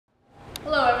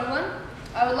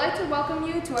like to welcome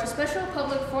you to our special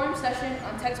public forum session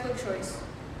on textbook choice.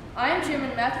 I am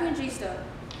Chairman Matthew Angista,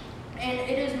 and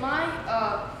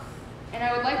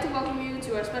I would like to welcome you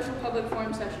to our special public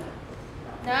forum session.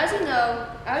 Now, as you know,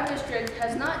 our district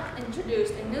has not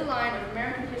introduced a new line of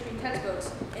American history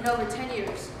textbooks in over 10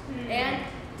 years, and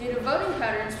due to voting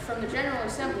patterns from the General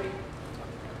Assembly,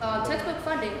 textbook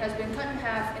funding has been cut in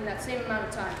half in that same amount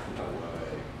of time.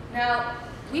 Now,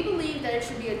 we believe that it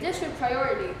should be a district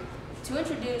priority to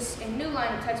introduce a new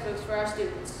line of textbooks for our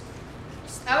students.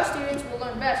 Our students will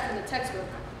learn best from the textbook,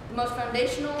 the most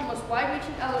foundational, most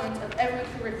wide-reaching element of every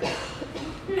curriculum.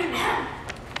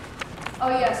 Oh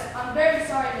yes, I'm very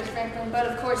sorry, Ms. Franklin, but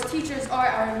of course teachers are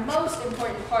our most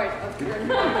important part of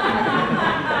curriculum.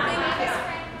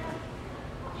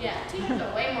 Yeah, teachers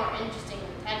are way more interesting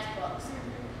than textbooks.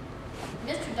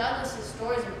 Mr. Douglas's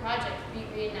stories and projects beat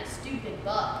reading that stupid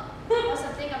book. Plus,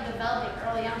 I think I'm developing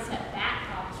early onset back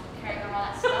problems from carrying all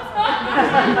that stuff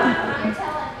around. You're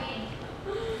telling me.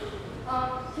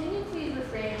 Can you please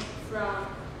refrain from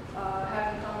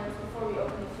having comments before we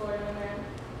open the floor to the man?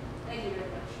 Thank you very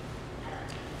much.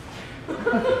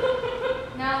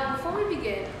 Now, before we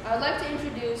begin, I would like to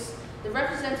introduce the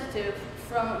representative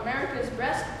from America's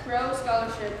Best Pro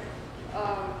Scholarship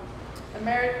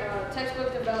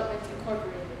Textbook Development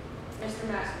Incorporated, Mr.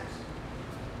 Masters.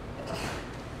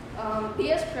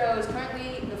 BS Pro is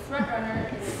currently the front runner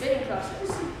in the bidding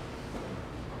process,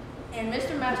 and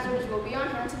Mr. Masters will be on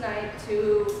hand tonight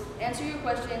to answer your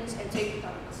questions and take your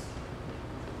comments.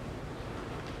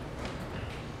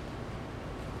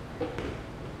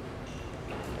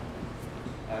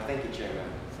 Thank you,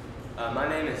 Chairman. My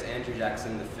name is Andrew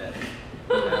Jackson V.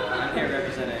 I'm here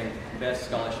representing Best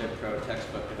Scholarship Pro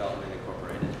Textbook Development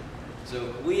Incorporated.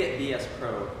 So we at BS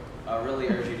Pro really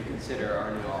urge you to consider our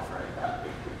new offering.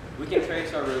 We can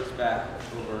trace our roots back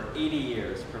over 80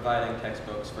 years providing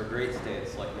textbooks for great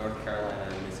states like North Carolina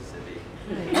and Mississippi,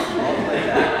 all the way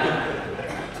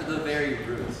back to the very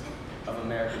roots of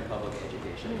American public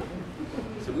education.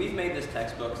 So we've made these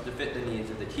textbooks to fit the needs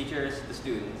of the teachers, the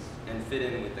students, and fit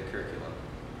in with the curriculum.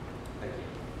 Thank you.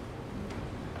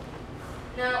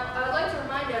 Now, I would like to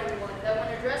remind everyone that when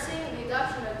addressing the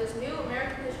adoption of this new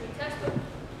American history textbook,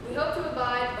 we hope to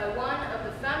abide by one of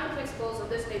the founding principles of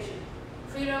this nation,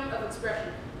 freedom of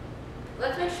expression.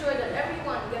 Let's make sure that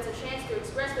everyone gets a chance to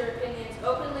express their opinions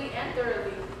openly and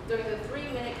thoroughly during the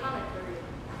 3-minute comment period.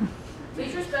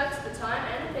 Please respect the time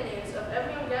and opinions of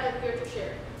everyone gathered here to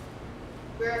share.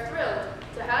 We are thrilled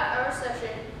to have our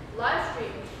session live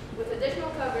streamed with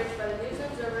additional coverage by the News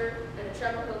and Observer and the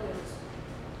Chapel Hill News.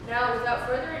 Now, without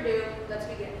further ado, let's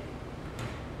begin.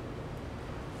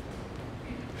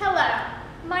 Hello,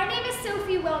 my name is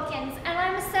Sophie Wilkins, and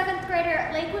I'm a 7th grader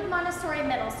at Lakewood Montessori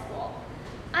Middle School.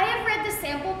 I have read the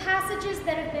sample passages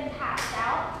that have been passed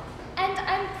out, and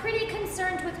I'm pretty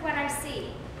concerned with what I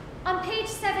see. On page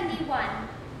 71,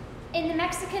 in the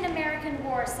Mexican-American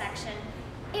War section,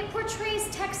 it portrays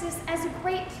Texas as a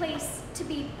great place to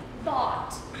be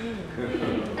bought,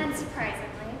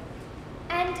 unsurprisingly.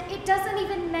 And it doesn't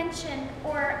even mention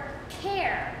or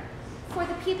care for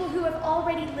the people who have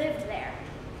already lived there.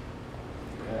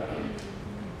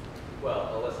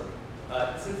 Well, listen.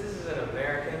 Since this is an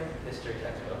American history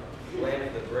textbook, Land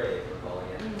of the Brave, we're calling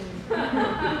it,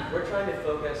 we're trying to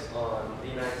focus on the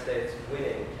United States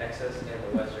winning Texas and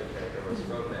the Western territories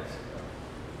from Mexico.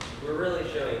 We're really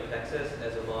showing Texas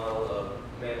as a model of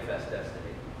manifest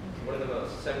destiny, one of the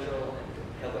most central and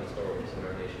compelling stories in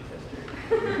our nation's history.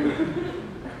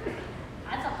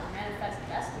 I thought the manifest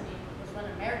destiny was when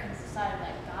Americans decided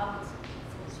that God would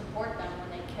support them when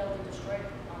they killed and destroyed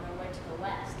on their way to the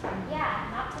West.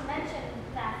 Yeah, not to mention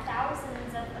that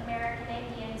thousands of American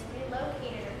Indians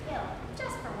relocated or killed,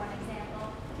 just for one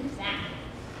example. Exactly.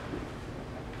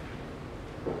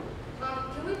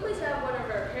 Can we please have one of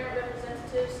our parent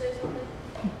representatives say something?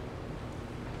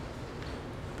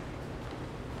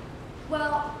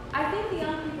 Well, I think the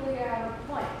young people here have a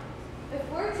point. If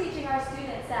we're teaching our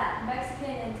students that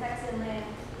Mexican and Texan land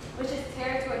was just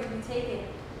territory to be taken,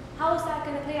 how is that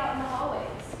going to play out in the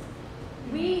hallways?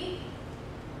 We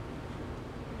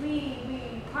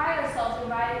pride ourselves in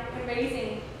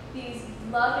raising these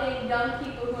loving young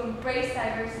people who embrace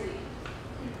diversity.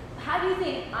 How do you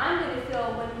think I'm going to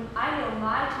feel when I know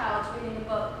my child's reading a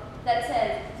book that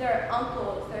says their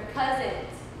uncles, their cousins,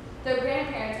 their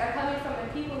grandparents are coming from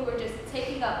the people who are just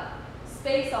taking up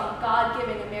space on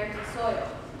God-given American soil?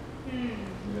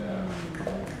 Yeah.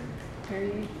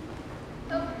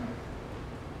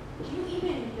 Do you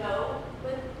even know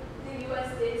what the U.S.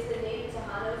 did to the Native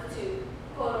Tejanos to,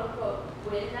 quote-unquote,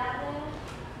 win that land?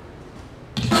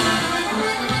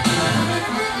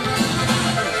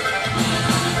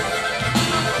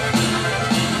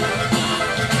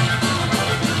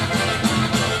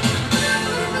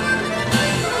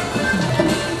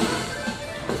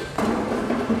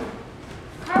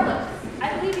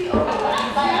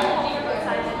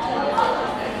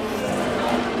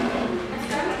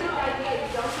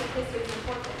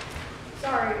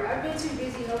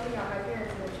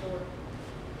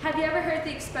 you ever heard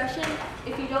the expression,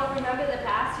 if you don't remember the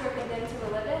past, you're condemned to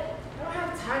relive it? I don't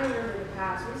have time to remember the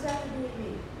past. What does that have to do with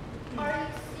me? Are you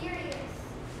serious?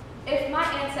 If my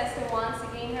ancestor Juan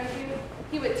Seguin heard you,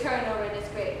 he would turn over in his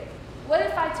grave. What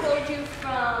if I told you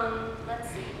from,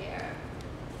 let's see here,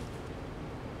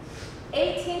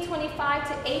 1825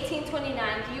 to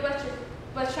 1829, the U.S.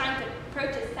 was trying to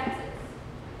purchase Texas?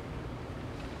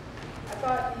 I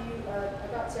thought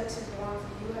Texas belonged to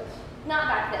the U.S. Not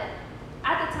back then.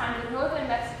 At the time, the northern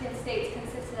Mexican states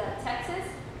consisted of Texas,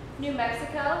 New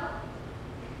Mexico,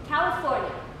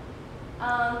 California.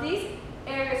 These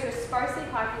areas were sparsely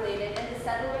populated, and the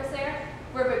settlers there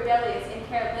were rebellious and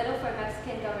cared little for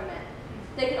Mexican government.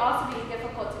 They could also be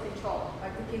difficult to control.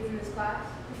 Like the kids in this class?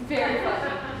 Very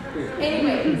funny.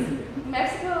 Anyways,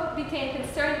 Mexico became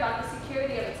concerned about the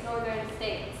security of its northern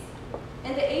states.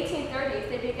 In the 1830s,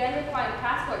 they began requiring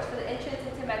passports for the entrance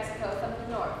into Mexico from the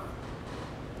north.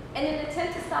 In an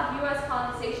attempt to stop U.S.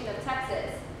 colonization of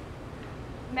Texas,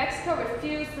 Mexico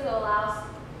refused to allow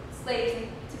slaves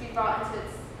to be brought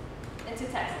into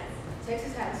Texas.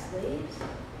 Texas had slaves?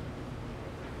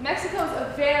 Mexico is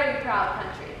a very proud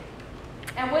country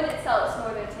and wouldn't sell its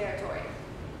northern territory.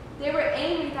 They were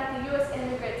angry that the U.S.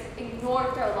 immigrants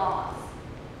ignored their laws.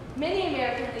 Many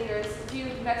American leaders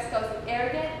viewed Mexico as an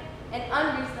arrogant and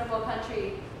unreasonable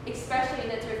country, especially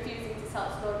in its refusing to sell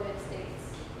its northern states.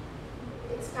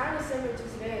 It's kind of similar to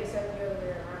today, except the other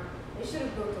way around. They should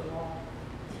have built a wall.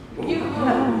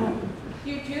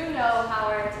 You do know how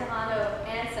our Tejano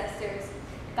ancestors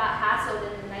got hassled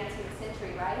in the 19th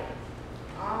century, right?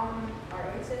 Our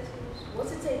ancestors?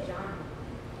 What's it say, John?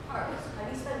 Harvest,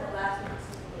 have you spent the last week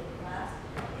since we in class?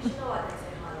 You should know what they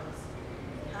say Tejanos.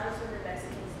 Tejanos were the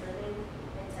Mexicans living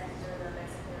in Texas during the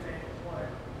Mexican-American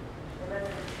War. Remember,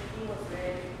 the treaty was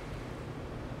read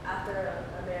after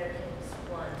Americans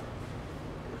won.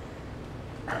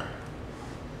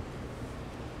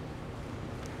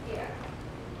 Here.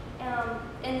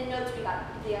 In the notes we got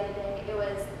the other day, it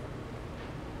was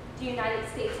the United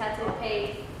States had to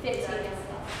pay $15 million.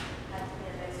 Had to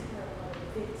pay Mexico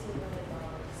 $15 million.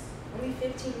 Only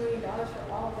 $15 million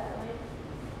for all of that land?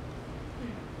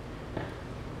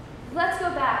 Let's go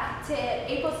back to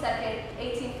April 2nd,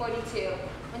 1842,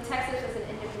 when Texas was an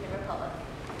independent republic.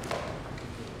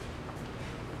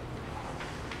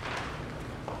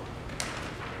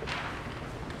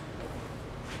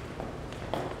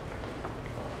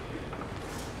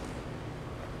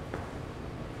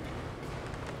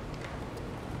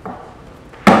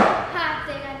 Ha,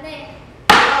 te gané.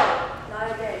 No, not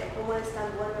again. ¿Cómo es tan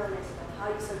bueno en esto? How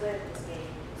are you so good at this game?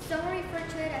 Some refer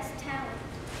to it as talent.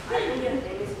 I can be a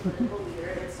famous political leader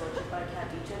and soldier, but I can't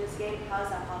beat you in this game. How is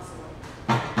that possible?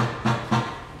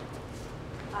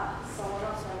 Someone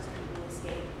else wants to beat me in this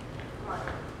game. Come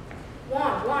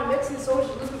on. Juan, Mexican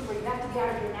soldiers looking for you. You have to get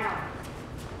out of here now.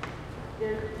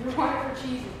 You're wanted for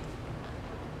cheesing.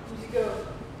 You should go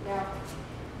now.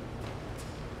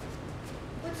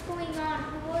 What's going on?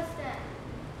 Who was that?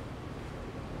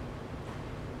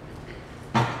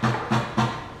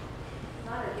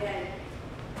 Not again.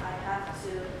 I have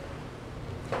to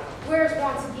Where's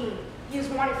Juan Seguin? He is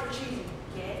wanted for cheating.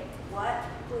 get what?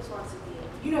 Who wants to be?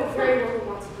 You know very well who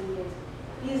Juan Seguin is.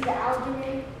 He is the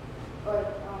alderman,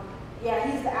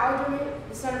 he's the alderman,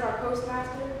 the son of our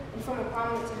postmaster, and from a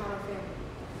prominent Tejano family.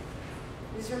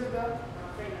 Does this ring a bell?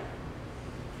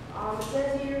 It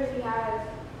says here he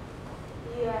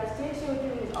has 10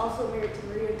 children and is also married to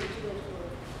Maria Gutierrez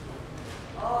Flores.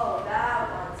 Oh,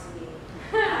 that wants me.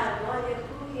 I have no idea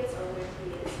who he is or where he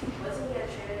is. Wasn't he a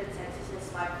traitor to Texas and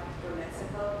spy for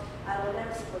Mexico? I would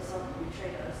never suppose someone would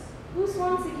betray us. Who's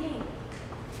Juan Seguin?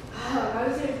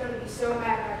 Moses is going to be so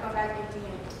mad when I come back empty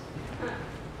handed.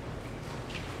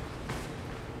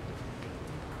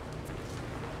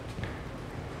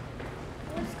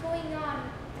 What's going on?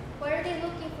 Why are they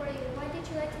looking for you? Why did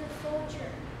you lie to the soldier?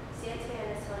 Santa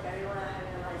Ana is telling everyone I have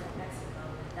an alliance with Mexico.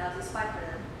 That was a spy for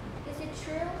them. Is it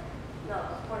true? No,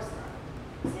 of course not.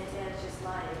 Santa Ana's just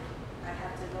lying. I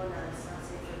have to go now. It's not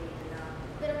safe for me to now.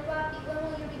 Little Bobby, when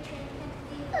will you return and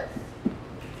leave us?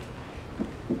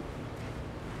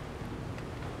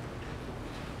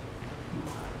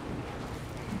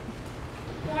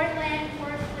 More land,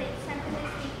 more slaves. How can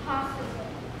this be possible?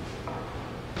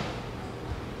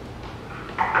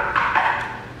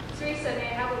 Teresa, may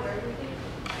I have a word with you?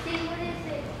 See, what is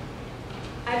it?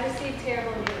 I've received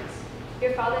terrible news.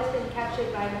 Your father's been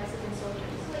captured by Mexican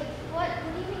soldiers. Wait, what?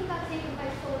 What do you mean got taken by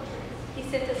soldiers? He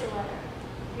sent us a letter.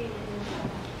 Read it.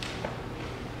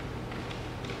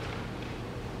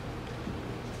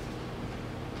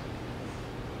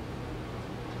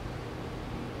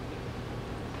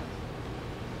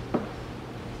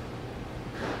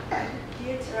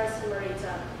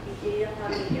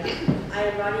 familia. I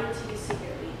am writing to you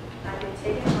secretly. I have been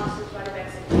taken hostage by the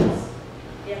Mexicans.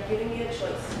 They have given me a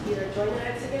choice, either join the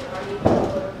Mexican army or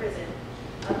go to prison.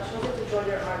 I've chosen to join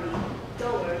their army.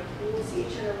 Don't worry, we will see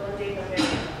each other one day in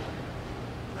America.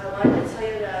 I wanted to tell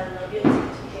you that I love you and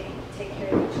to take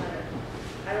care of each other.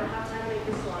 I don't have time to make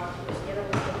this long, just get a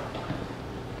little fun.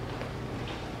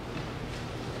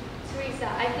 Teresa,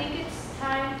 I think it's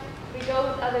time we go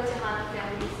with other Tejano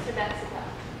families to Mexico.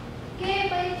 Okay,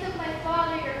 but it took my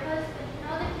father, your husband, and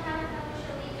all the Tejano families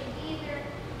shall leave him either.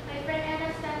 My friend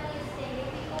Anna's family is staying.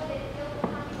 If we go, they feel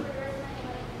happy for the rest of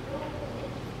my life. It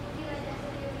would be like as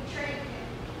if you're betraying him.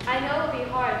 I know it'll be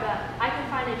hard, but I can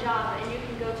find a job and you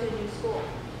can go to a new school.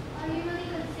 Are you really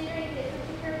considering this? Would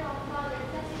you care about father?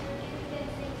 That's if you're giving them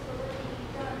things for what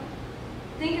you've done.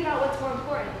 Think about what's more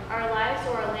important, our lives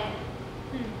or our land.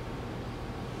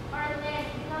 Our land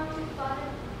belongs to father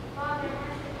and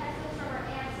has been passed us from our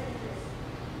ancestors.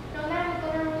 No matter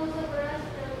what government rules over us,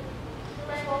 the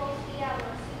land will always be ours.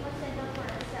 We must stand up for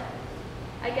ourselves.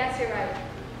 I guess you're right.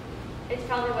 It's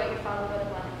probably what your father would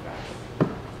have wanted for us.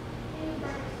 May you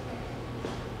burn his spirit.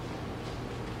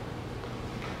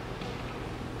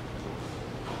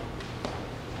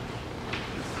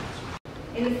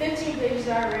 In the 15 pages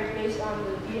that I read based on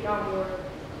the Vietnam War,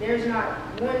 there is not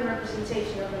one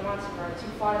representation of the Montefiores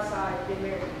who fought aside the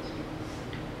Americans.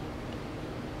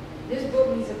 This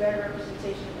book needs a better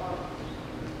representation of all.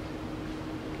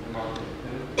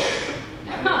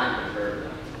 I've never heard of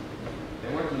them. They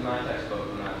weren't in my textbook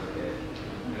when I was a kid,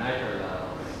 and I've heard that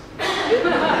all.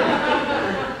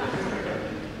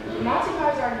 The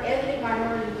Montefiores are an ethnic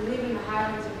minority who live in the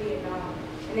highlands of Vietnam,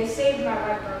 and they saved my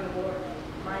life during the war.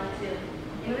 Mine too.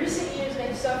 In recent years,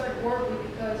 they've suffered horribly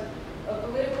because of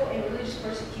political and religious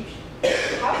persecution.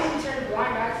 How can we turn a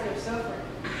blind eye to their suffering?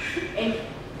 And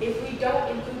if we don't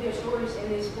include their stories in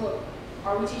this book,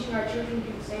 are we teaching our children to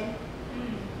do the same?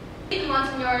 The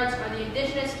Montagnards are the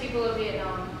indigenous people of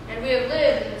Vietnam, and we have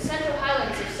lived in the central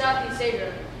highlands of Southeast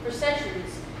Asia for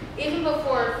centuries, even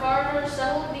before foreigners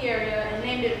settled the area and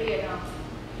named it Vietnam.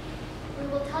 We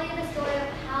will tell you the story of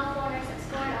how foreigners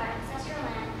explored our ancestral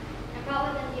land and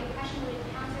brought with them the oppression we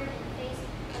encountered in the face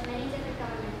of many different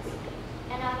governments,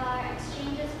 and of our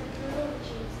exchanges with brutal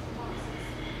regimes and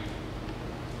policies.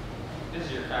 This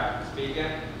is your captain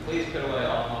speaking. Please put away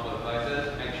all mobile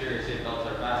devices. Make sure your seat belts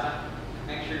are fastened.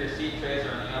 Make sure your seat trays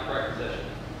are in the upright position.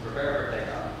 Prepare for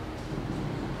takeoff.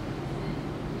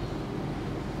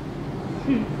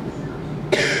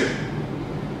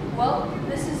 Well,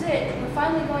 this is it. We're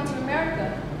finally going to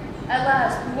America. At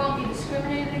last, we won't be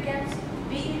discriminated against,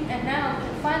 beaten, and now we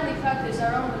can finally practice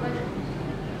our own religion.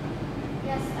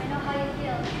 Yes, I know how you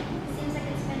feel. It seems like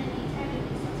it's been an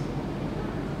eternity since we moved on.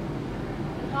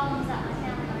 The problems that my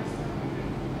family are still there.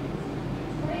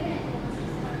 What are you going to do once you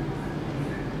start?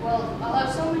 Well, I'll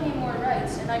have so many more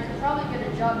rights, and I could probably get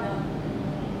a job now.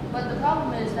 But the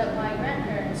problem is that my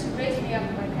grandparents, who raised me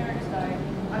after my parents died,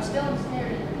 are still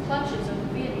ensnared in the clutches of the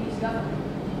Vietnamese government.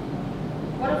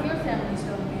 What of your family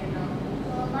still in Vietnam?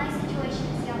 Well, my situation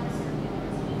is the opposite of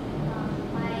yours.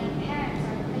 My parents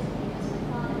are in prison because my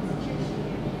father is a church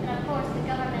leader, and of course the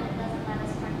government doesn't let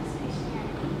us practice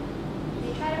Christianity.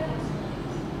 They try to force me.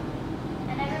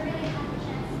 I never really had the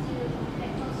chance to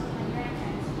get close with my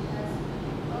grandparents because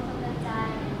both of them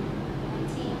died in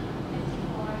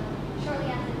 1954, shortly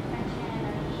after the French Canada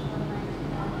War.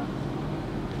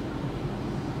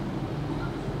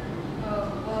 Oh,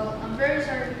 well, I'm very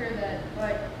sorry to hear that,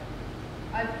 but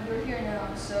we're here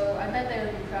now, so I bet they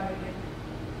would be proud of you.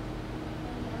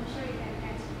 I'm sure your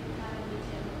grandparents would be proud of you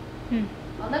too.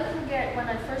 I'll never forget when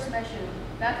I first met you,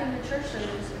 back in the church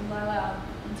service in my lab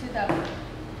in 2000.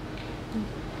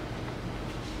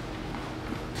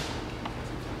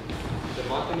 The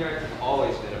Montagnards have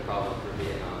always been a problem for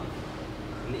Vietnam.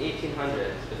 In the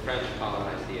 1800s, the French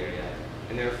colonized the area,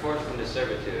 and they were forced into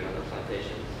servitude on the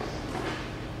plantations.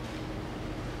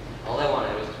 All I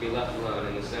wanted was to be left alone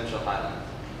in the Central Highlands,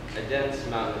 a dense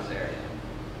mountainous area.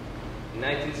 In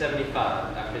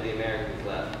 1975, after the Americans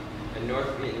left, and North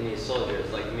Vietnamese soldiers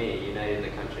like me united the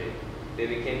country, they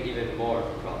became even more of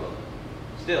a problem.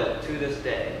 Still, to this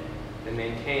day, they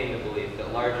maintain the belief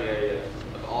that large areas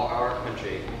of all our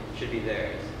country should be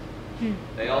theirs.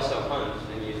 They also hunt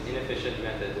and use inefficient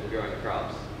methods of growing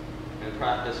crops, and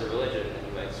practice a religion that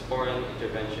invites foreign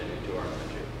intervention into our country.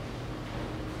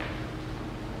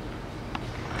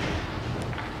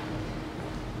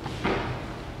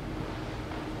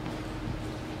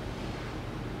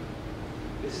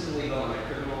 This is legal on a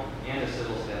criminal and a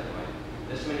civil standpoint.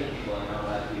 This many people are not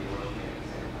allowed to be worshiping at the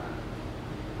same time.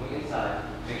 When inside,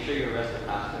 make sure you arrest the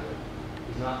pastor.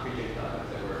 He's not preaching products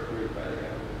that were approved by the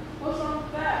government. What's wrong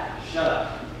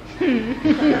Your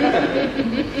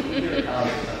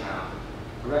colleagues somehow.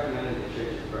 I recommended the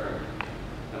church is burned.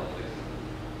 That'll fix it.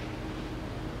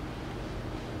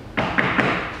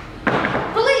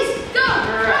 Police, go!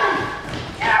 Run!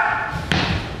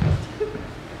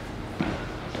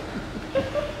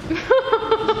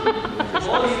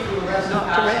 All you who arrest the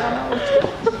pastor.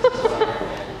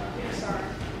 Sorry.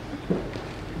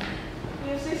 We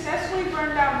have successfully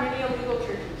burned down many illegal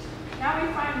churches. Now we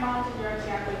find moms and drugs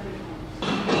Catholic homes.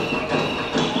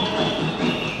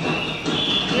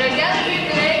 We are gathered here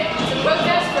today to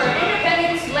protest for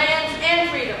independence, lands, and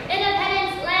freedom.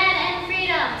 Independence, land, and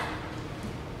freedom.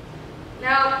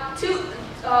 Now,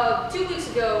 two weeks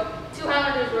ago, 2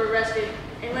 Highlanders were arrested,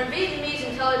 and when Vietnamese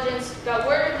intelligence got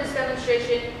word of this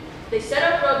demonstration, they set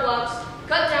up roadblocks,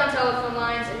 cut down telephone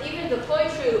lines, and even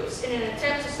deployed troops in an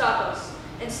attempt to stop us.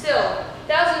 And still,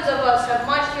 thousands of us have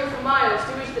marched here for miles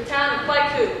to reach the town of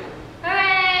Pleiku.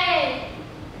 Hooray!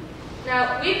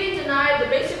 Now, we've been denied the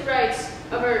basic rights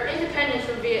of our independence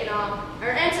from Vietnam,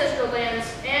 our ancestral lands,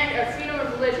 and our freedom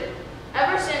of religion,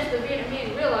 ever since the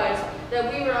Vietnamese realized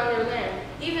that we were on their land,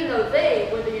 even though they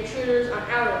were the intruders on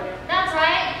our land. That's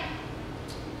right.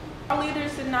 Our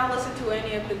leaders did not listen to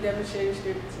any of the demonstrators'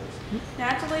 grievances.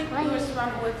 Naturally, we were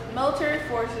surrounded with military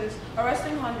forces,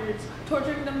 arresting hundreds,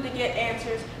 torturing them to get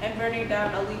answers, and burning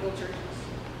down illegal churches.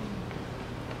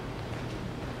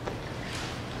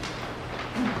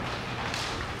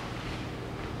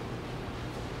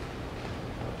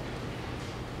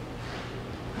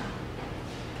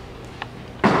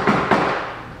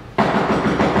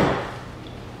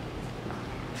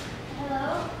 Hello?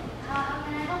 How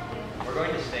can I help you? We're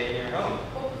going to stay in your home,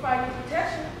 We'll provide you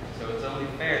protection. so it's only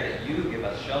fair that you give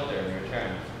us shelter in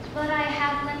return. But I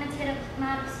have limited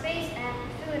amount of space and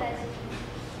food as you can.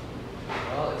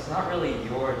 Well, it's not really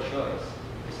your choice.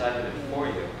 We decided it for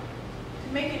you.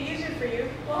 To make it easier for you,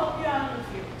 we'll help you out in the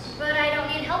fields. But I don't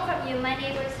need help from you. My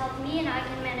neighbors help me and I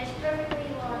can manage perfectly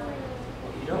well.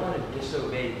 Well, you don't want to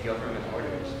disobey government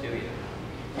orders, do you?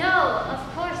 No,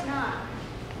 of course not.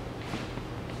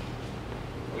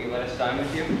 Will you let us dine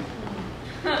with you?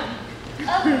 Of course.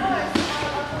 I'll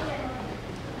cook it.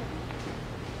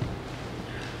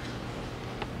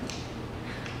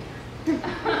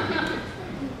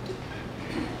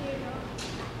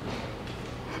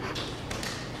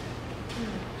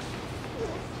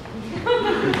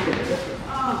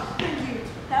 Ah, thank you.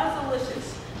 That was delicious.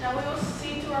 Now we will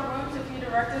see to our rooms if you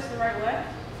direct us the right way.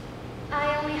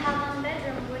 I only have one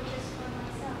bedroom, which is for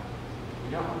myself.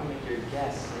 You don't want to make your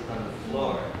guests sleep on the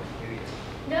floor, do you?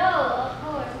 No, of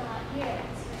course not. Here,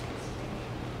 it's for you.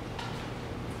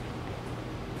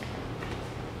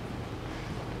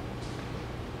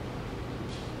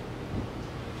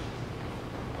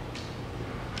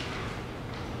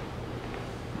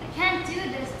 I can't do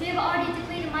this. They've already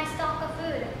depleted my stock of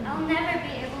food. I'll never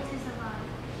be able to survive.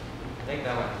 I think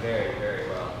that went very, very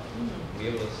well. We'll be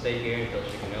able to stay here until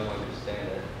she can no longer stand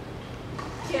it.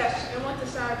 Yes, and what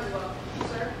decide as well,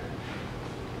 sir?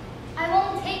 I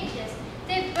won't take this.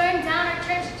 They've burned down our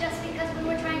church just because we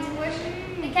were trying to worship.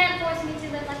 They can't force me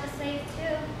to live like a slave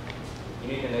too. You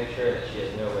need to make sure that she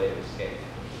has no way to escape.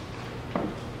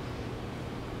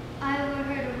 I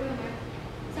overheard a rumor.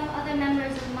 Some other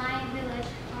members of my village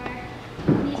are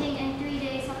meeting in 3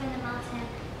 days up in the mountain,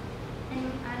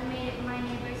 and I made it my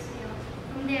neighbor's field.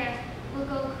 From there, we'll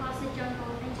go across the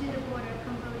jungle into the border of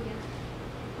Cambodia.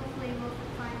 Hopefully, we'll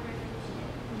find refuge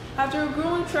there. After a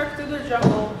grueling trek through the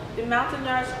jungle, the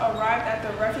Mountaineers arrived at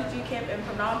the refugee camp in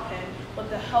Phnom Penh with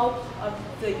the help of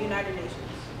the United Nations.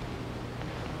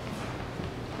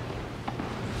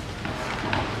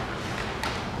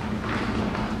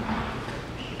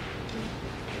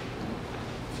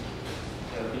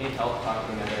 So if you need help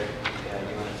talking to another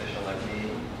UN official like me,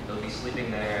 they'll be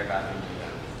sleeping there, bathrooms are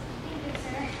done. Thank you,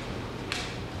 sir.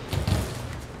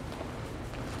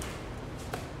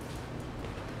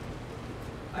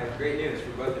 I have great news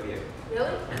for both of you. Really?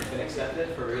 You've been accepted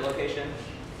for relocation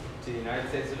to the United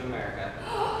States of America.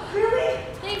 Really?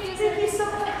 Thank you, sir. Thank you so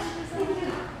much. Thank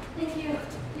you. Thank you.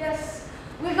 Yes.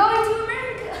 We're going to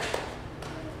America.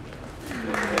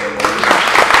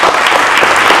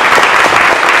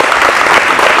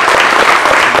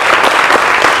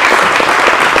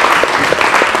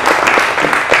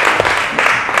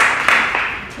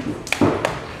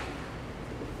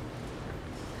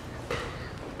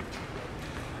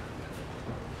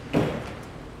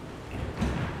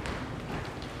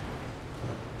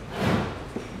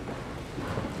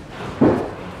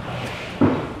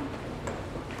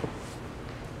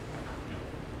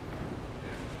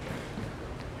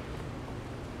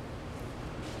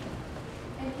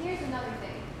 And here's another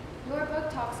thing. Your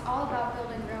book talks all about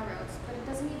building railroads.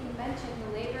 mention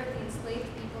the labor of the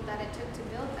enslaved people that it took to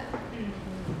build them.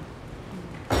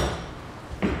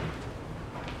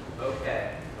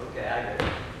 Okay, I get it.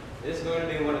 This is going to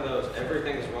be one of those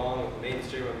everything's wrong with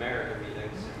mainstream America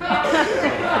meetings.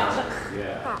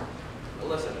 Yeah. But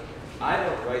listen, I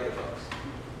don't write the books.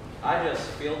 I just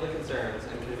field the concerns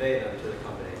and convey them to the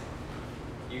company.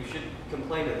 You should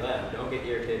complain to them, don't get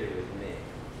irritated with me.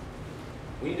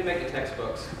 We need to make the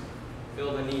textbooks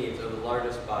fill the needs of the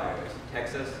largest buyers,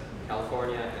 Texas,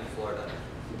 California, and Florida.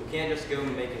 We can't just go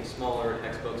making smaller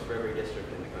textbooks for every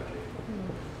district in the country.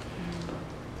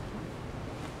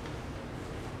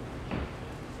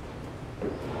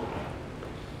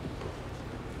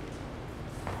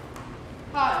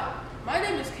 Hi, my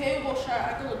name is Kay Wilshire.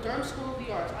 I go to Durham School of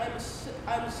the Arts.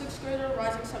 I'm a 6th grader,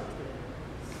 rising 7th grader.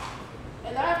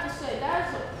 And I have to say, that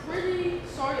is a pretty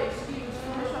sorry excuse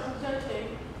for misrepresenting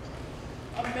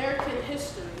American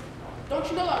history. Don't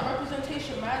you know that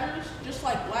representation matters, just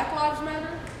like Black Lives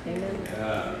Matter?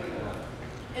 Yeah.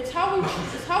 It's how we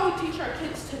teach our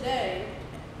kids today,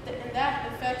 and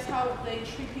that affects how they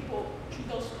treat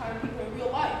those kind of people in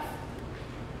real life.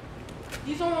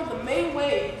 These are one of the main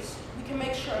ways we can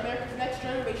make sure America's next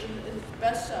generation is its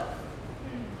best self.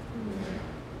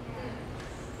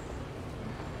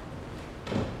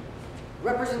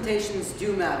 Representations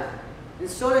do matter, and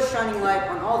so does shining light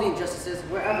on all the injustices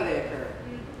wherever they occur.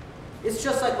 It's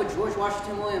just like what George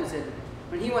Washington Williams did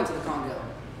when he went to the Congo.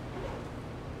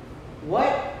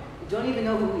 What? You don't even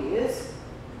know who he is?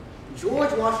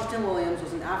 George Washington Williams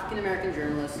was an African-American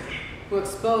journalist who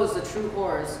exposed the true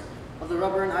horrors of the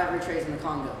rubber and ivory trades in the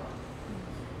Congo.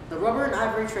 The rubber and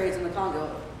ivory trades in the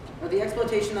Congo, or the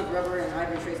exploitation of rubber and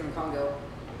ivory trades in the Congo,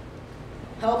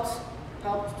 helped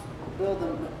build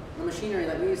the machinery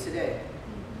that we use today.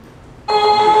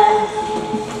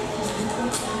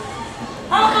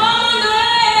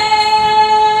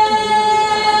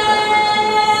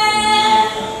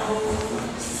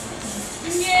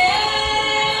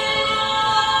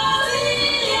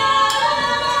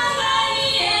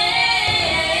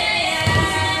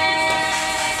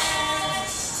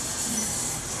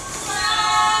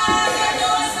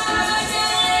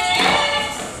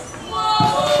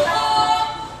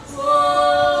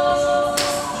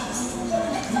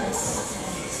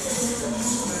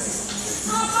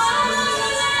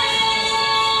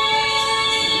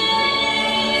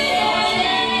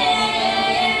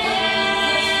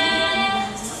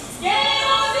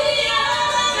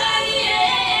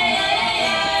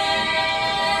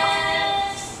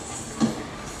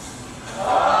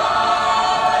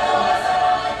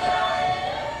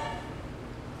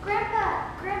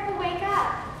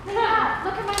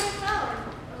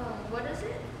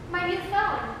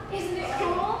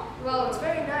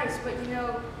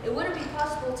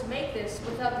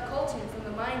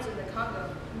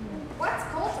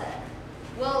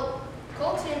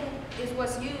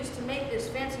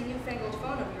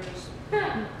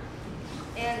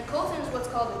 And coltan is what's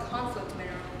called a conflict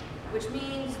mineral, which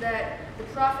means that the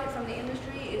profit from the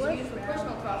industry is used for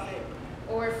personal profit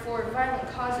or for violent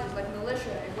causes like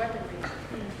militia and weaponry.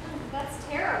 That's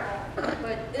terrible.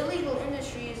 But illegal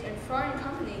industries and foreign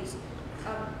companies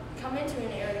come into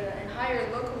an area and hire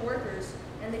local workers,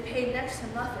 and they pay next to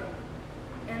nothing.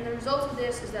 And the result of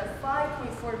this is that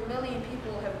 5.4 million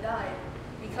people have died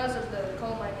because of the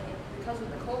coal mining, because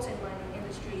of the coltan mining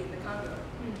industry in the Congo.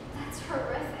 That's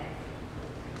horrific.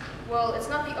 Well, it's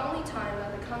not the only time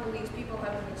that the Congolese people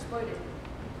have been exploited.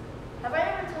 Have I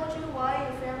ever told you why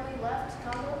your family left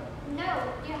Congo?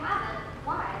 No, you haven't.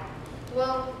 Why?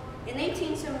 Well, in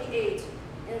 1878,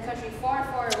 in a country far,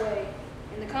 far away,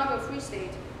 in the Congo Free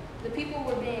State, the people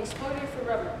were being exploited for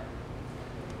rubber.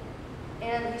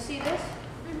 And you see this?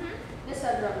 This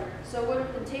had rubber, so it would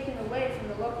have been taken away from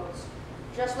the locals,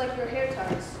 just like your hair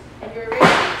ties, and your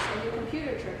erasers, and your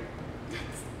computer trigger.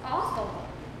 That's awful.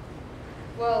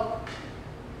 Well,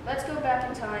 let's go back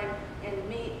in time and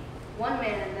meet one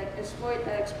man that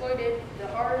exploited the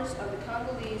horrors of the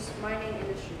Congolese mining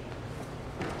industry.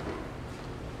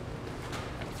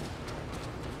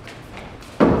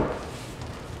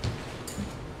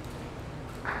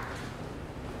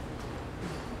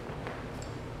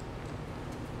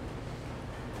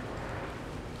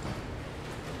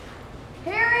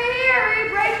 Harry,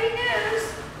 breaking news!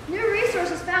 New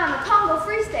resources found in the Congo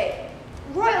Free State.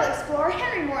 Royal explorer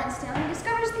Henry Morton Stanley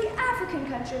discovers the African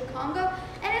country of Congo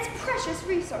and its precious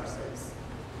resources.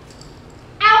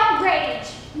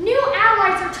 Outrage! New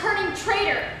allies are turning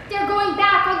traitor. They're going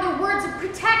back on their words of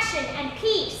protection and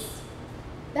peace.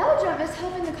 Belgium is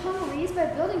helping the Congolese by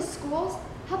building schools,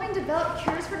 helping develop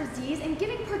cures for disease, and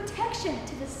giving protection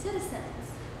to the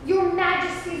citizens. Your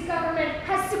Majesty's government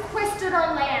has sequestered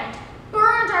our land,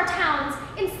 burned our towns,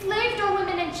 enslaved our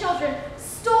women and children,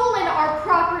 stolen our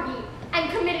property,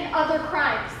 and committed other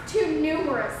crimes too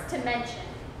numerous to mention.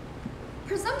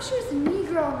 Presumptuous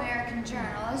Negro American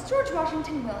journalist George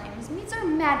Washington Williams meets Her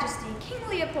Majesty King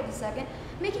Leopold II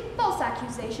making false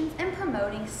accusations and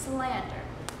promoting slander.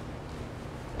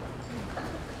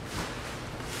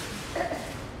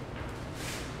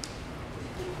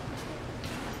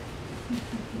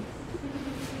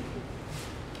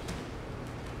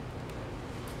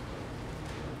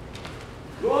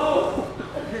 Whoa!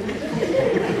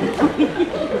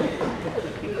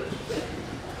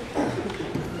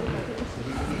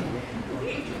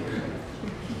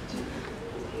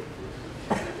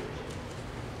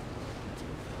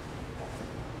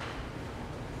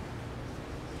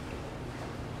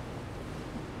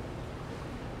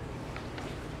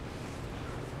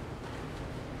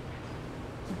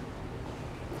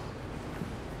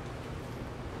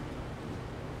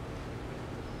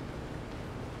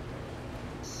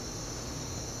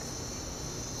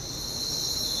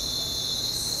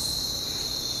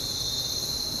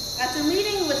 After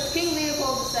meeting with King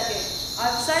Leopold II,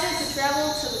 I've decided to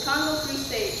travel to the Congo Free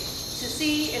State to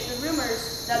see if the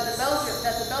rumors that the Belgian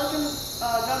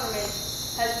government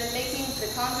has been making the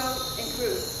Congo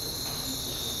improve.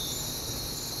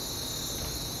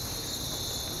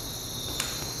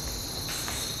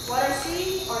 What I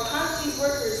see are Congolese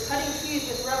workers cutting trees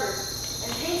with rubber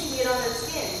and painting it on their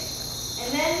skin,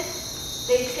 and then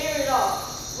they tear it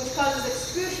off, which causes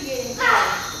excruciating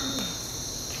pain.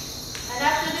 And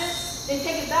after this, they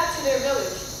take it back to their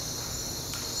village.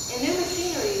 And new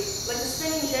machinery, like the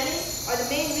spinning jenny, are the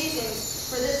main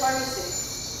reasons for this harvesting.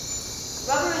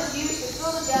 Rubber is used to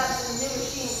fill the gaps in the new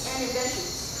machines and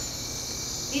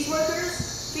inventions. These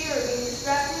workers fear being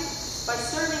distracted by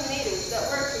serving natives that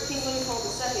work for King Leopold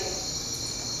II.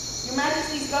 Your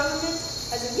Majesty's government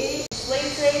has engaged in slave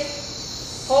trade,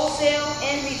 wholesale,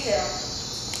 and retail.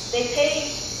 They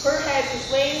pay per head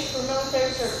for slaves for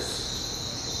military service.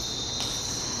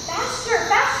 Faster,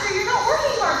 faster, you're not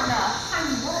working hard enough.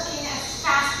 I'm working as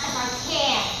fast as I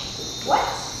can. What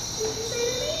did you say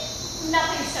to me?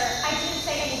 Nothing, sir. I didn't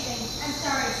say anything. I'm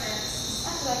sorry, sir.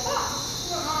 That's what I thought.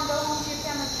 You don't want to go home to your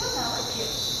family too now, like you.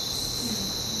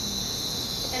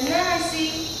 And then I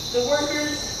see the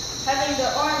workers having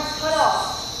their arms cut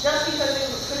off just because they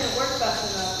couldn't work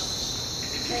fast enough.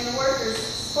 And the workers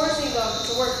forcing them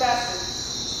to work faster.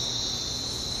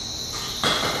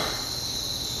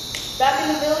 Back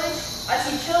in the village, I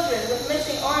see children with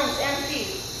missing arms and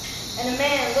feet, and a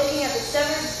man looking at the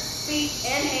severed feet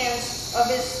and hands of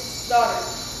his daughter,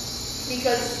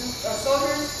 because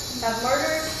soldiers have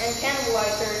murdered and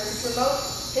cannibalized her to promote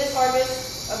his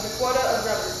harvest of the quota of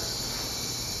rubber.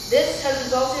 This has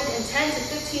resulted in 10 to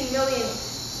 15 million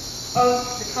of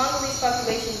the Congolese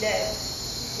population dead,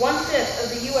 1/5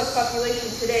 of the U.S.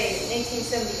 population today in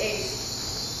 1878.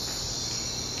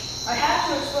 I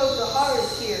have to expose the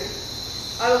horrors here.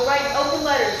 I will write an open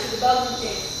letter to the Belgian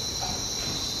king.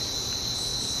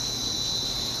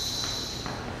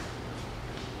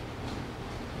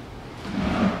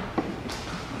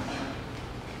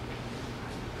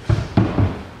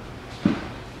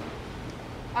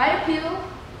 I appeal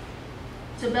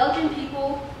to Belgian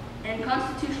people and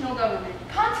constitutional government.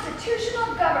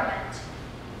 Constitutional government.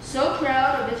 So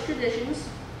proud of its traditions,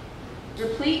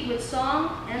 replete with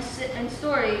song and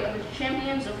story of its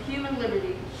champions of human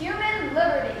liberty. Human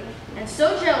liberty. And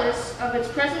so jealous of its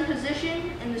present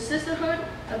position in the sisterhood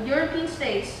of European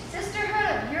states, Sisterhood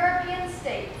of European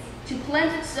States. to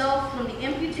cleanse itself from the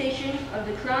imputation of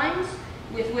the crimes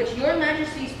with which your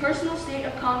Majesty's personal state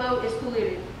of Congo is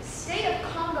polluted. State of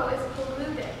Congo is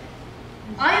polluted.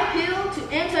 I appeal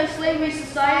to anti-slavery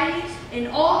societies in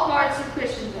all parts of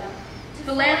Christendom,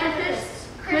 philanthropists,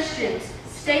 Christians,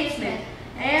 statesmen,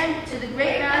 and to the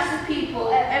great mass of people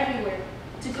everywhere,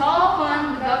 to call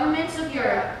upon the governments of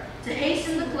Europe to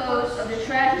hasten the close of the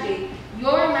tragedy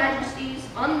your Majesty's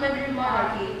unlimited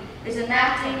monarchy is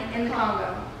enacting in the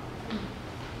Congo.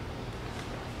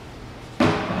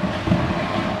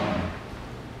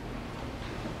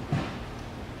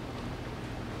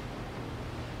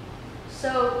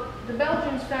 So, the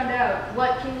Belgians found out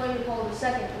what King Leopold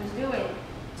II was doing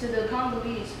to the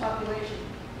Congolese population.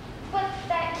 But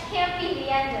that can't be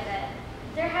the end of it.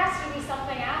 There has to be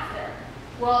something after.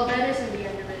 Well, that isn't the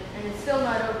end of it, and it's still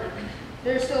not over.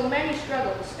 There are still many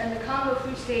struggles, and the Congo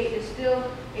Free State is still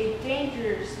a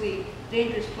dangerous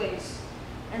place.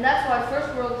 And that's why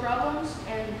first world problems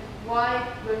and why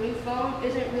your new phone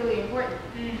isn't really important.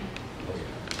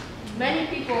 Many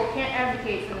people can't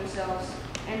advocate for themselves,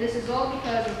 And this is all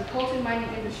because of the coltan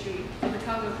mining industry of the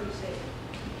Congo Free State.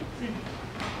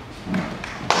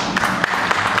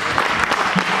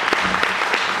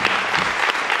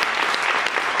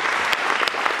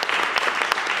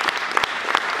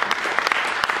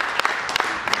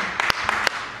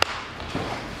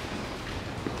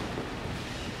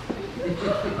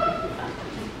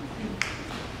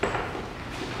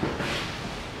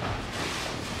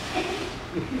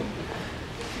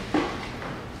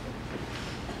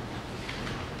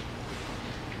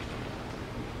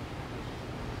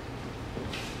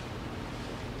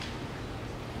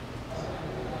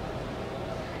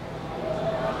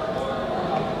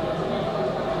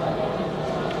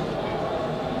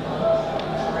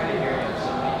 Sorry to hear you have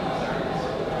so many concerns.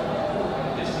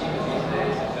 It just seems these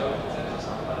days as though consensus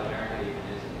on what America even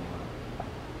is anymore.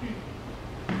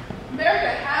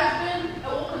 America has been and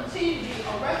will continue to be a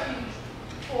refuge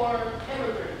for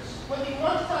immigrants, whether you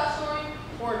want to tell that story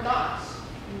or not.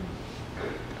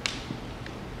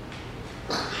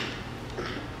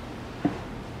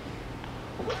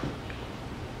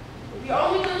 We are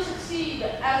only going to succeed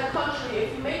as a country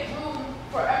if we make room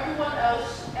for everyone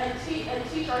else and teach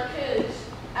our kids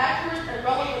accurate and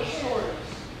relevant stories.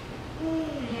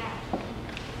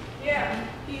 Yeah,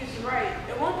 he's right.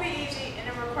 It won't be easy, and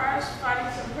it requires fighting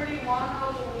some pretty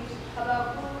long-held beliefs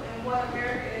about who and what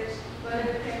America is, but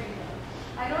it can be done.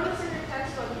 I noticed in your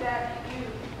textbook that you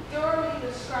thoroughly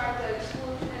described the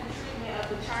exclusion and treatment of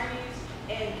the Chinese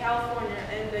in California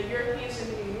and the Europeans in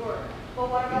New York. But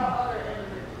what about other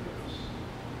immigrant groups?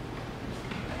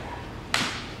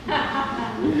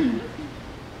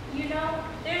 You know,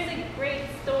 there's a great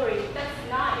story that's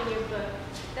not in your book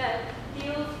that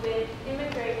deals with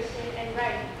immigration and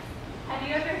rights. Have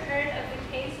you ever heard of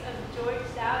the case of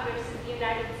George Dow versus the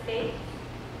United States?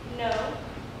 No?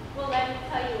 Well, let me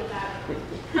tell you about it.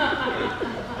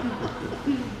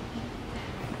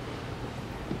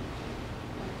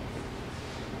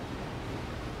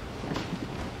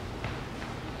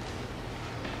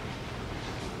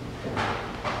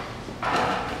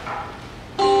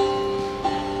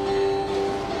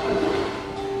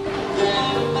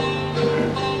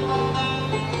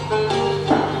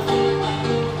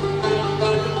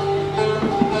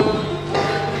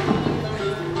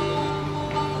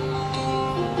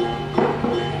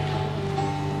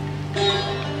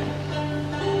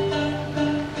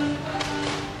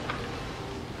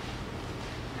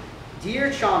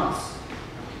 Dear Shamus,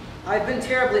 I've been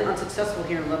terribly unsuccessful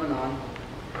here in Lebanon.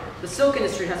 The silk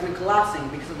industry has been collapsing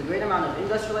because of the great amount of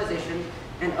industrialization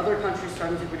and other countries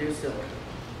starting to produce silk.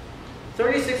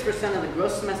 36% of the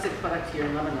gross domestic product here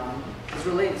in Lebanon is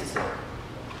related to silk.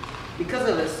 Because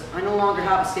of this, I no longer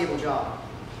have a stable job.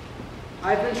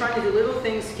 I've been trying to do little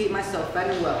things to keep myself fed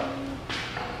and well.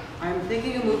 I am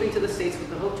thinking of moving to the States with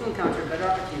the hope to encounter better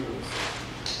opportunities.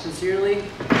 Sincerely,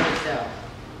 George Dow.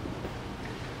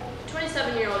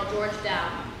 27-year-old George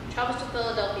Dow travels to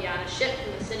Philadelphia on a ship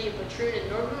from the city of Latroon in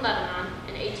northern Lebanon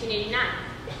in 1889.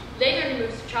 Later, he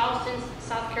moves to Charleston,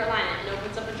 South Carolina, and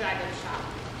opens up a dry goods shop.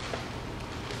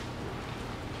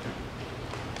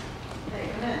 Hey,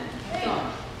 come in. What's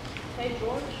on? Hey,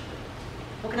 George.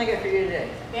 What can I get for you today?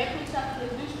 May I please have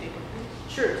the newspaper,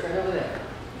 please? Sure, it's right over there.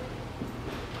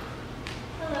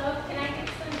 Hello, can I get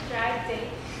some dried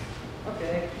dates?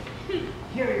 Okay.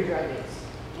 Here are your dry dates.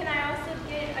 Can I also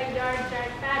get a yard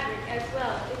dried fabric as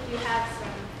well, if you have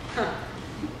some?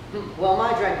 Well,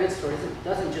 my dry goods store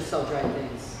doesn't just sell dried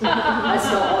things. I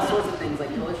sell all sorts of things like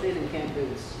toiletries and canned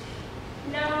foods.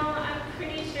 No, I'm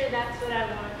pretty sure that's what I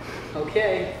want.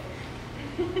 Okay.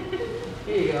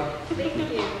 Here you go. Thank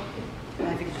you.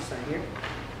 I think you should sign here.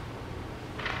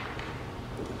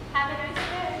 Have a nice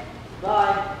day.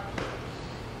 Bye.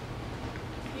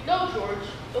 You know, George,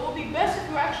 it would be best if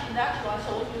you actually naturalized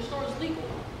so your store is legal.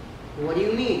 What do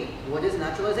you mean? What is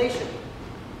naturalization?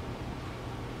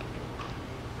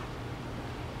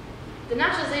 The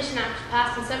Naturalization Act was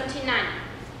passed in 1790.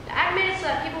 The act made it so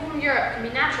that people from Europe can be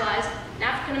naturalized and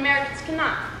African Americans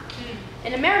cannot.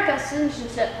 In America,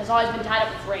 citizenship has always been tied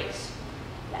up with race.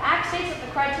 The act states that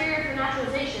the criteria for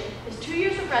naturalization is 2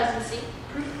 years of residency,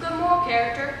 proof of good moral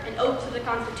character, and oath to the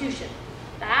Constitution.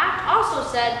 The act also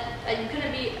said that you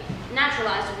couldn't be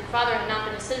naturalized if your father had not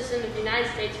been a citizen of the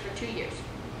United States for 2 years.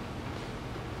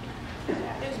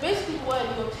 It's basically when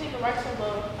you obtain the rights of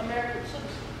an American citizen.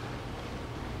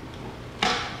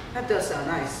 That does sound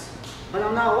nice. But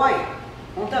I'm not white.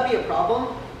 Won't that be a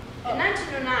problem? In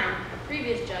 1909, a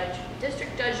previous judge,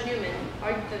 District Judge Newman,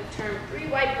 argued that the term three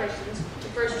white persons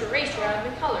refers to race rather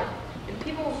than color, and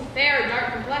people with a fair or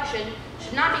dark complexion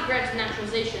should not be granted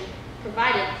naturalization,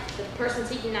 provided that the person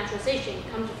seeking naturalization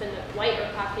comes within the white or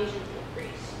Caucasian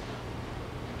race.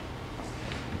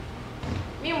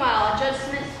 Meanwhile, at Judge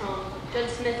Smith's home, Judge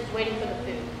Smith is waiting for the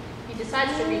food. He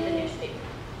decides to read the newspaper.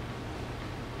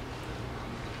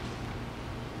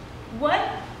 What?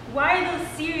 Why are those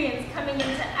Syrians coming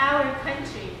into our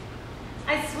country?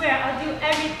 I swear I'll do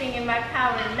everything in my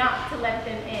power not to let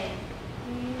them in.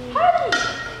 Honey,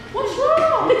 what's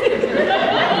wrong? This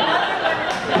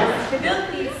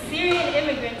filthy Syrian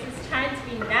immigrant is trying to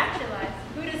be naturalized.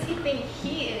 Who does he think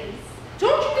he is?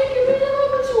 Don't you think you're being a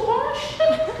little bit too harsh?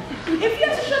 If he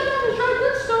has to shut down his dry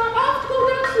goods store, I'll have to go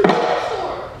down to the grocery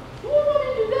store. You wouldn't want me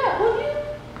to do that, would you?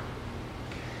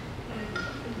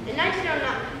 In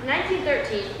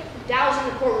 1913, Dow was in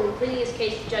the courtroom pleading his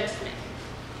case to Judge Smith.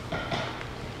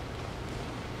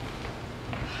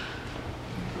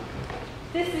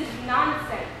 This is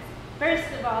nonsense.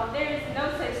 First of all, there is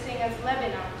no such thing as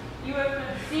Lebanon. You are from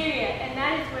Syria, and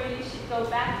that is where you should go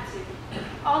back to.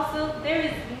 Also, there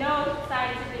is no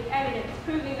scientific evidence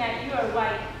proving that you are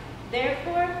white.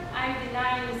 Therefore, I am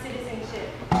denying you citizenship.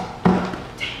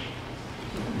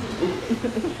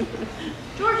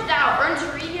 George Dow earns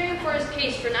a rehearing for his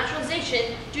case for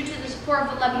naturalization due to the support of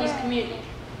the Lebanese community.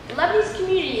 The Lebanese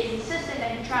community is insistent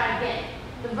that he try again.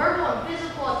 The verbal and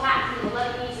physical attacks from the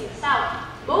Lebanese in the South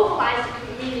mobilized the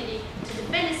community to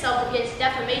defend itself against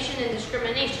defamation and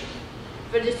discrimination.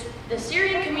 For the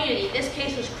Syrian community, this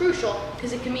case was crucial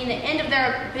because it could mean the end of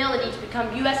their ability to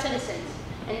become U.S. citizens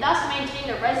and thus maintain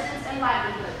their residence and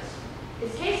livelihoods.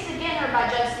 His case is again heard by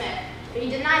Judge Smith, but he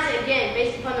denies it again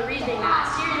based upon the reasoning that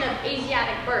a Syrian of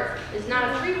Asiatic birth is not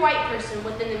a free white person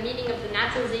within the meaning of the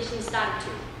naturalization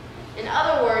statute. In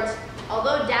other words,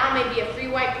 although Dow may be a free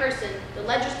white person, the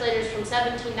legislators from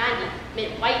 1790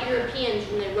 meant white Europeans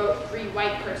when they wrote free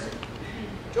white person.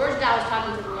 George Dow was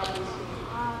talking to the Lebanese community.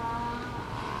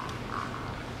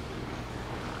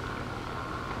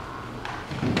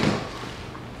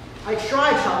 I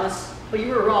tried, Thomas, but you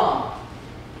were wrong.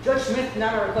 Judge Smith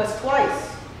denied our request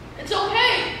twice. It's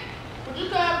okay. We're just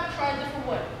gonna have to try a different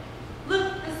way.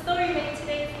 Look, the story made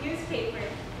today's newspaper.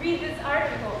 Read this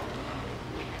article.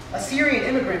 A Syrian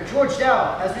immigrant, George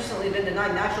Dow, has recently been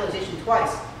denied naturalization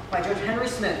twice by Judge Henry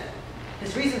Smith.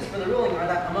 His reasons for the ruling are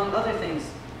that, among other things,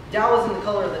 Dow was in the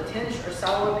color of the tinged or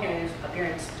sallow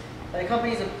appearance that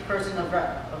accompanies a person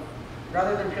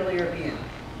rather than purely European.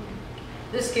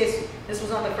 This was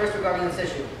not the first regarding this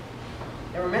issue.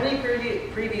 There were many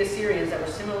previous Syrians that were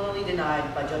similarly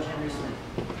denied by Judge Henry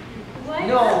Smith. What?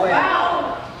 No way.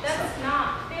 Wow, that's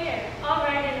not fair. I'll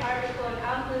write an article in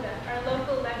Al Huda, our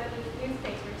local Lebanese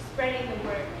newspaper, spreading the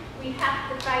word. We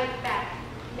have to fight back.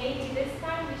 Maybe this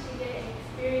time we should get an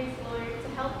experienced lawyer to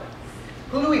help us.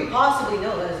 Who do we possibly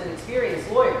know that is an experienced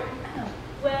lawyer?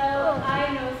 Well,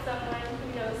 I know someone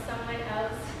who knows someone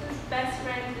else who's best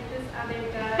friends with this other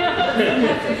guy,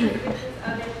 who's with this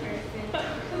other person,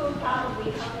 who will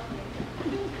probably help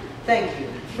you. Thank you.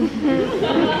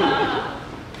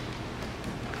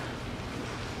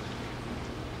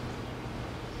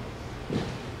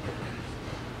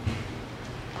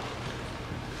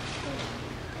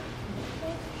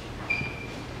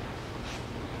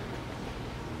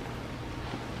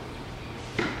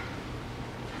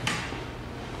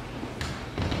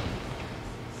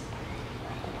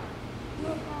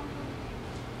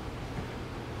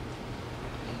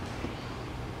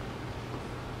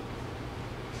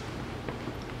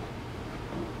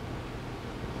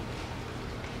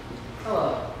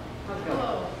 Hello. How's it going?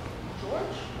 Hello.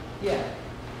 George? Yeah.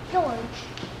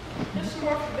 Just some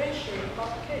more information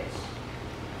about the case.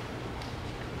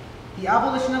 The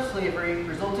abolition of slavery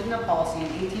resulted in a policy in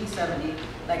 1870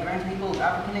 that granted people of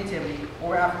African nativity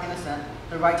or African descent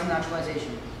the right to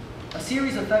naturalization. A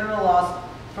series of federal laws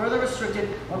further restricted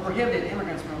or prohibited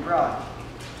immigrants from abroad.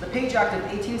 The Page Act of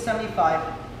 1875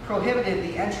 prohibited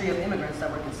the entry of immigrants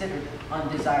that were considered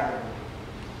undesirable.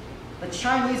 The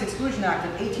Chinese Exclusion Act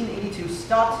of 1882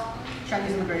 stopped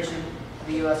Chinese immigration to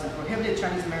the U.S. and prohibited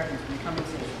Chinese Americans from becoming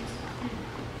citizens.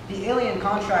 The Alien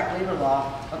Contract Labor Law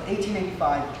of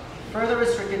 1885 further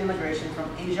restricted immigration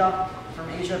from Asia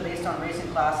based on race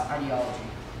and class ideology.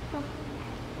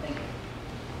 Thank you.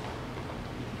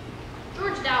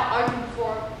 George Dow argued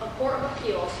before a court of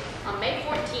appeals on May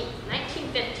 14,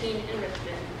 1915 in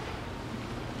Richmond.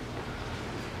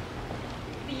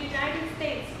 The United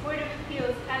States Court of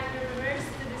Appeals has reversed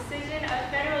the decision of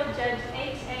federal judge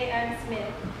H.A.M.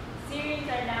 Smith. Syrians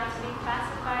are now to be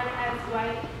classified as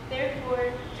white.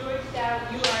 Therefore, George Dow,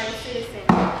 you are a citizen.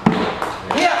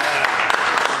 Yeah.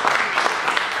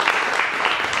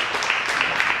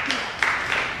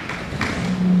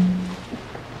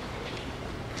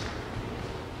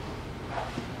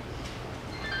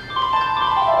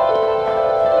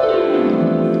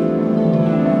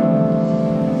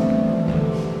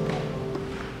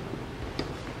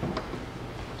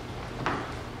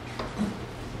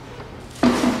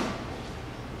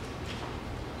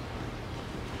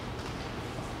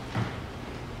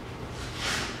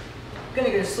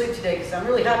 to sleep today because I'm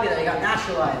really happy that I got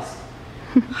naturalized.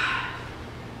 Good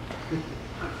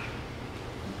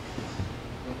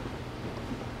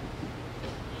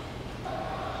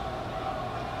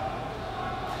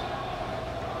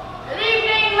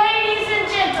evening, ladies and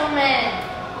gentlemen.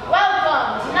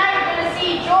 Welcome. Tonight we're going to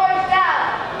see George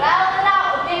Dowd battling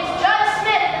out against Judge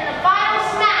Smith in the final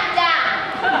smackdown.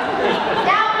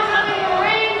 Now presenting the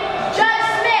ring, Judge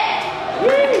Smith.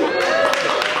 And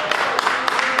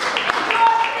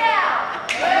George Dowd.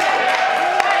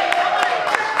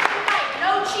 Alright,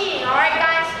 no cheating, alright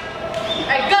guys?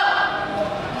 Alright, go.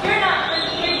 You're not from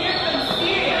here, you're from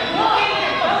Syria. You gave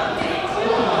your vote, didn't you?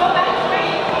 Go back to where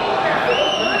you came from.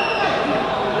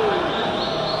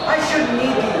 I shouldn't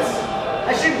need these.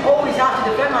 I shouldn't always have to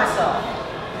defend myself.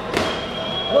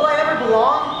 Will I ever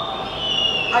belong?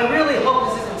 I really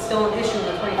hope this isn't still an issue in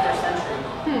the 21st century.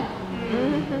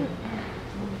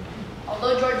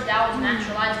 Although George Dowd was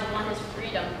naturalized and won his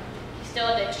freedom, he still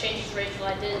had to exchange his racial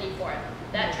identity for it.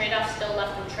 That trade-off still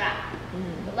left him trapped.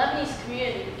 The Lebanese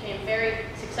community became very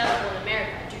successful in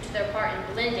America due to their part in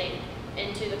blending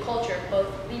into the culture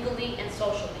both legally and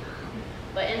socially.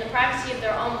 But in the privacy of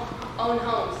their own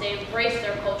homes, they embraced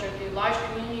their culture through large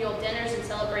communal dinners and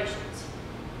celebrations.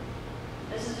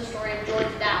 This is the story of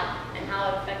George Dowd and how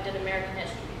it affected American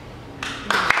history.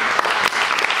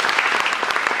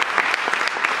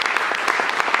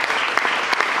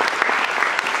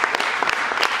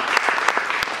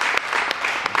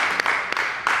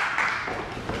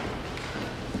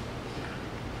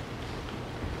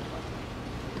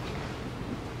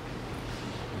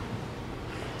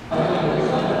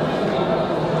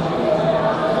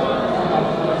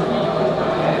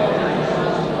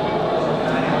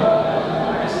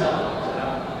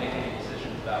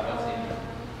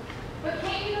 But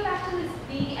can't you go back to this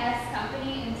BS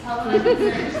company and tell them the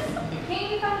concerns? Can't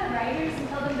you find the writers and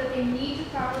tell them that they need to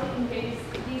properly convey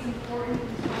these important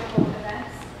historical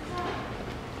events?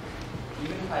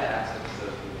 Even if I access to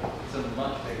those people, it's a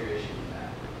much bigger issue than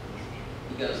that.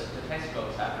 Because the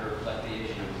textbooks have to reflect the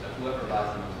issues of whoever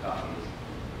buys the most copies.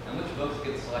 And which books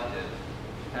get selected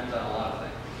depends on a lot of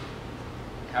things.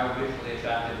 How visually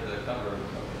attractive the cover of the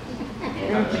book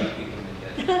is. How cheap we can make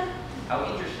it. How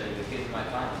interesting the kids might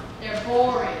find them. They're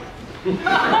boring. Thank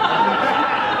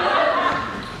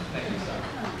you, sir.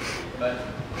 But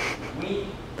we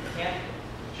can't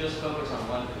just focus on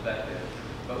one perspective,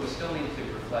 but we still need to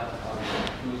reflect on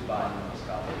who's buying the most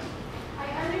copies. I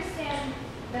understand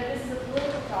that this is a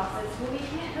political process, but we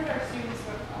can't hurt our students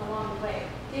along the way.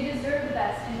 They deserve the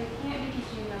best, and we can't be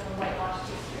teaching them a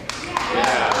whitewashed history.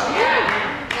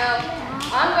 Now,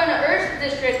 I'm going to urge the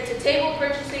district to table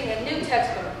purchasing a new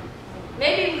textbook.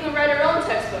 Maybe we can write our own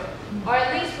textbook, or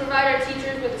at least provide our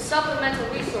teachers with a supplemental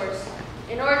resource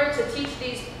in order to teach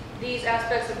these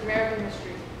aspects of American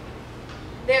history.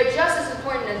 They are just as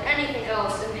important as anything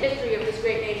else in the history of this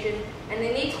great nation, and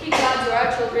they need to be taught to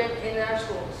our children in our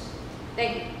schools.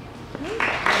 Thank you.